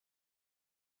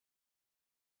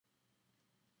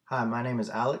Hi, my name is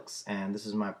Alex, and this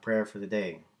is my prayer for the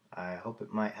day. I hope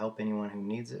it might help anyone who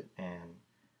needs it, and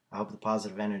I hope the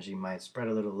positive energy might spread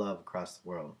a little love across the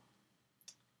world.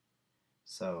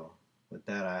 So, with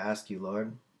that, I ask you,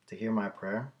 Lord, to hear my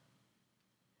prayer.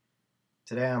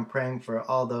 Today, I'm praying for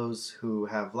all those who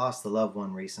have lost a loved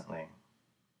one recently,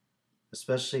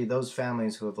 especially those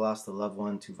families who have lost a loved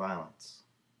one to violence.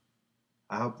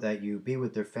 I hope that you be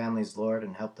with their families, Lord,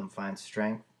 and help them find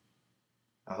strength.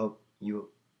 I hope you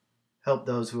help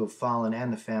those who have fallen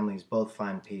and the families both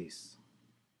find peace.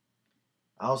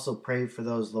 I also pray for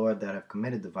those, Lord, that have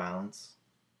committed the violence,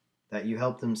 that you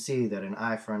help them see that an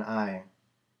eye for an eye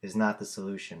is not the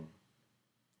solution,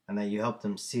 and that you help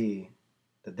them see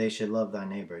that they should love thy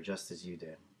neighbor just as you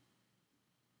did.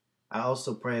 I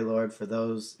also pray, Lord, for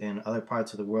those in other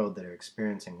parts of the world that are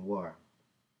experiencing war,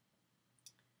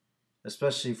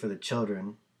 especially for the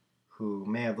children who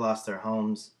may have lost their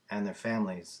homes and their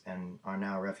families and are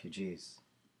now refugees.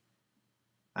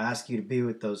 I ask you to be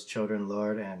with those children,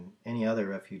 Lord, and any other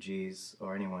refugees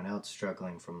or anyone else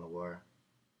struggling from the war.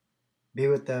 Be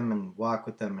with them and walk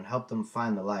with them and help them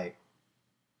find the light.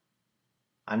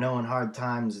 I know in hard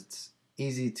times it's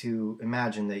easy to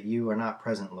imagine that you are not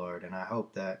present, Lord, and I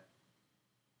hope that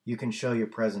you can show your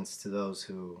presence to those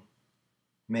who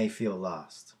may feel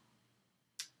lost.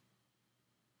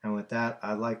 And with that,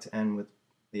 I'd like to end with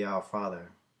the Our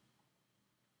Father.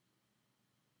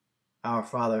 Our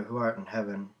Father, who art in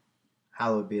heaven,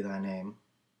 hallowed be thy name.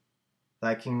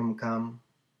 Thy kingdom come,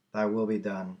 thy will be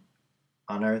done,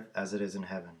 on earth as it is in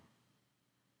heaven.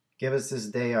 Give us this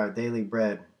day our daily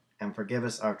bread, and forgive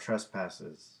us our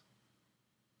trespasses,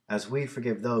 as we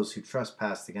forgive those who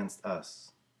trespass against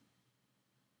us.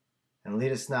 And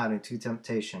lead us not into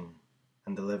temptation,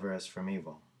 and deliver us from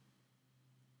evil.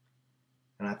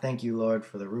 And I thank you, Lord,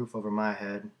 for the roof over my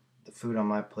head, the food on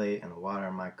my plate, and the water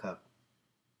in my cup.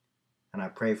 And I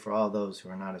pray for all those who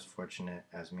are not as fortunate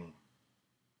as me.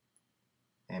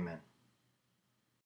 Amen.